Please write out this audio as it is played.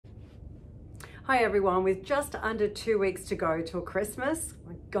Hi everyone, with just under 2 weeks to go till Christmas,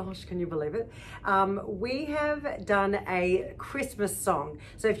 my gosh, can you believe it? We have done a Christmas song.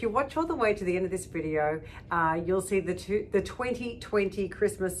 So if you watch all the way to the end of this video, you'll see the 2020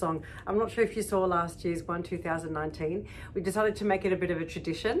 Christmas song. I'm not sure if you saw last year's one, 2019. We decided to make it a bit of a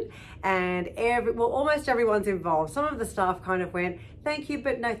tradition, and almost everyone's involved. Some of the staff kind of went, thank you,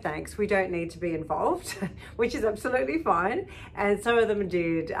 but no thanks. We don't need to be involved, which is absolutely fine. And some of them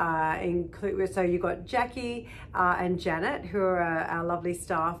did include, so you got Jackie and Janet, who are our lovely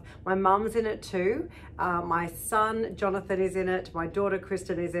staff. My mum's in it too. My son, Jonathan, is in it. My daughter,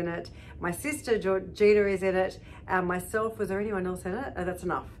 Kristen, is in it. My sister, Gina, is in it. And myself, was there anyone else in it? Oh, that's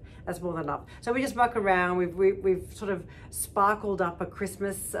enough. That's more than enough. So we just muck around. We've sort of sparkled up a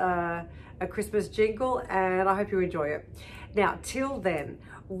Christmas jingle, and I hope you enjoy it. Now, till then,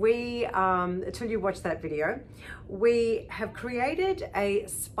 till you watch that video, we have created a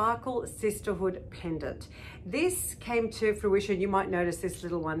Sparkle Sisterhood pendant. This came to fruition. You might notice this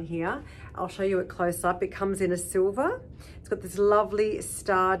little one here. I'll show you it close up. It comes in a silver. It's got this lovely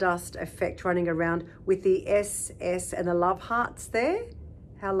stardust effect running around with the SS and the love hearts there.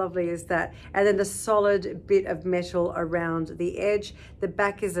 How lovely is that? And then the solid bit of metal around the edge. The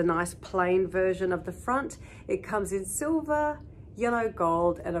back is a nice plain version of the front. It comes in silver, yellow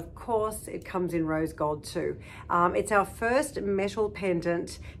gold, and of course it comes in rose gold too. It's our first metal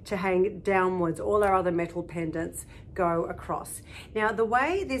pendant to hang downwards. All our other metal pendants go across. Now the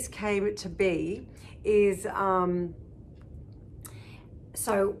way this came to be is, let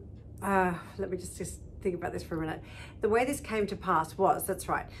me just think about this for a minute. The way this came to pass was, that's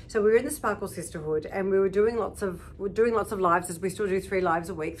right. So we were in the Sparkle Sisterhood, and we were doing lots of lives, as we still do 3 lives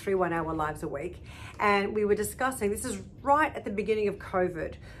a week, 3 1-hour lives a week. And we were discussing, this is right at the beginning of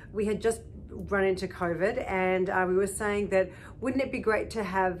COVID. We had just run into COVID, and we were saying that wouldn't it be great to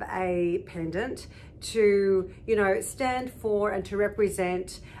have a pendant to, you know, stand for and to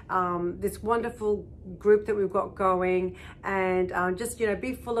represent this wonderful group that we've got going, and just, you know,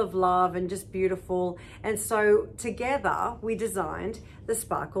 be full of love and just beautiful. And so together we designed the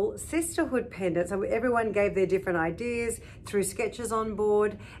Sparkle Sisterhood pendant. So everyone gave their different ideas through sketches on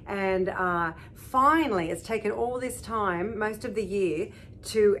board, and finally it's taken all this time, most of the year,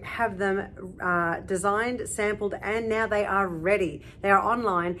 to have them designed, sampled, and now they are ready. They are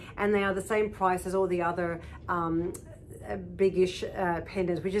online, and they are the same price as all the other biggish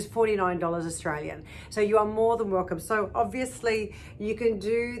pendants, which is $49 Australian. So you are more than welcome. So obviously you can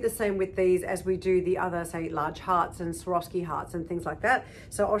do the same with these as we do the other, say, large hearts and Swarovski hearts and things like that.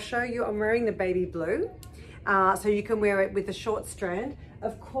 So I'll show you. I'm wearing the baby blue, so you can wear it with the short strand.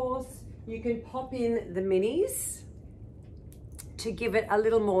 Of course, you can pop in the minis to give it a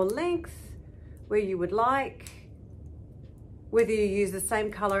little more length where you would like, whether you use the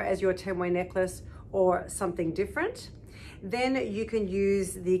same color as your 10-way necklace or something different. Then you can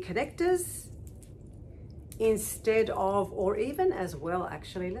use the connectors instead of, or even as well,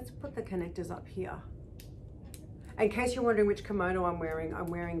 actually. Let's put the connectors up here. In case you're wondering which kimono I'm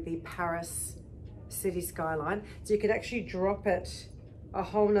wearing the Paris city skyline. So you could actually drop it a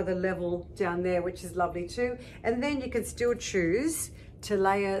whole nother level down there, which is lovely too. And then you can still choose to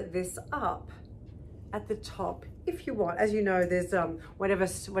layer this up at the top if you want. As you know, there's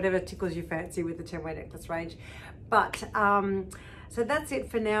whatever tickles you fancy with the 10-way necklace range. But so that's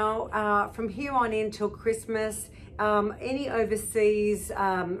it for now. From here on in till Christmas, any overseas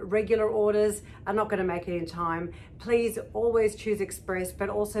regular orders are not going to make it in time. Please always choose Express, but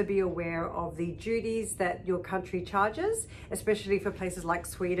also be aware of the duties that your country charges, especially for places like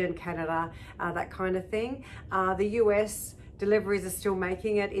Sweden, Canada, that kind of thing. The US deliveries are still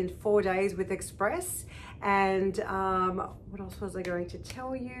making it in 4 days with Express. And what else was I going to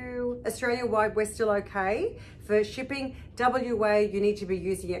tell you? Australia-wide, we're still okay. For shipping, WA, you need to be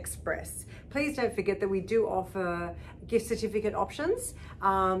using Express. Please don't forget that we do offer gift certificate options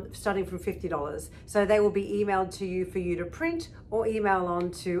starting from $50. So they will be emailed to you for you to print or email on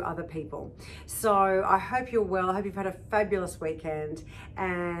to other people. So I hope you're well. I hope you've had a fabulous weekend,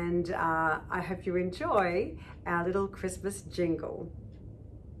 and I hope you enjoy our little Christmas jingle.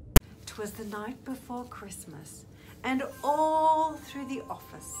 'Twas the night before Christmas, and all through the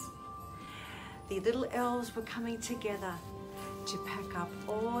office, the little elves were coming together to pack up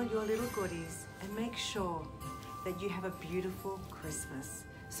all your little goodies and make sure that you have a beautiful Christmas.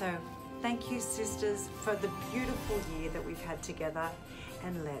 So thank you, sisters, for the beautiful year that we've had together,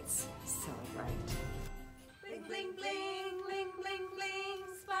 and let's celebrate. Bling, bling, bling, bling, bling, bling,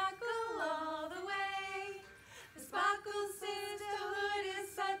 sparkle all the way. The Sparkle Sisterhood is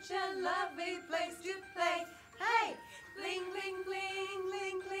such a lovely place to play. Hey, bling, bling, bling,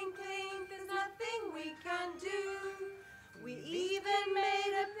 bling, bling, bling, there's nothing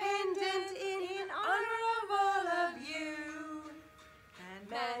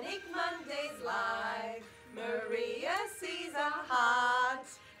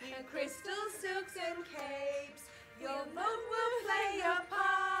crystal silks and capes. Your vote will play a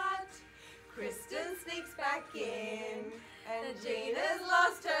part. Kristen sneaks back in, and Gina's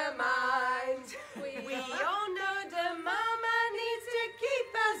lost her mind. We all know the mama needs to keep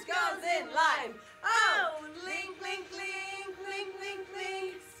us girls in line. Oh, blink, blink, blink, blink, blink,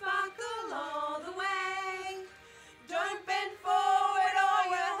 blink, sparkle all the way. Don't bend forward or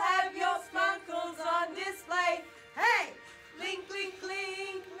you'll have your sparkles on display. Hey, blink, blink,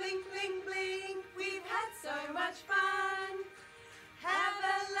 blink, blink, blink, blink. We've had so much fun. Have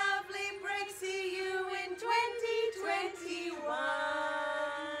a lovely break. See you in 2021.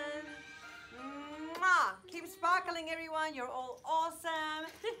 Mwah. Keep sparkling, everyone. You're all awesome.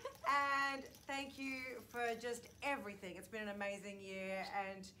 And thank you for just everything. It's been an amazing year.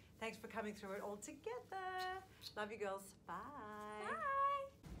 And thanks for coming through it all together. Love you, girls. Bye. Bye.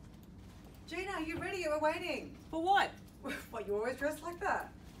 Gina, are you ready? We're waiting. For what? What, you always dress like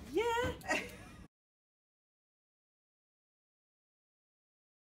that? Yeah.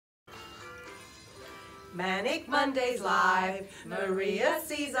 Manic Mondays live. Maria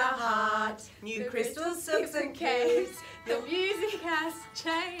sees a heart. New crystals, silks, and capes. The music has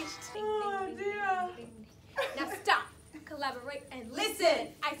changed. Oh, dear. Now stop, collaborate, and Listen.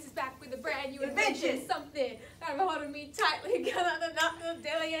 Ice is back with a brand new Invention. invention. Something grab a hold of me tightly. Got on the knock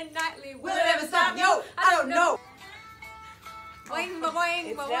daily and nightly. Will it ever stop? Yo, I don't know. Boing, boing,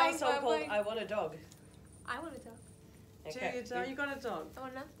 It's boing, now a boing, song called boing. I Want a Dog. I want a dog. Okay. Gina, you got a dog. I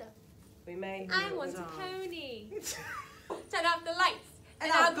want another dog. We may. I want a dog. pony. Turn off the lights.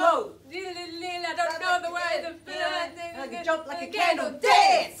 And I'll go. I don't know the words of And I can jump like a candle.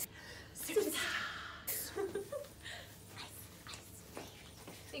 Dance.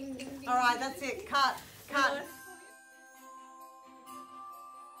 Ding, ding, ding. All right, that's it. Cut. Cut.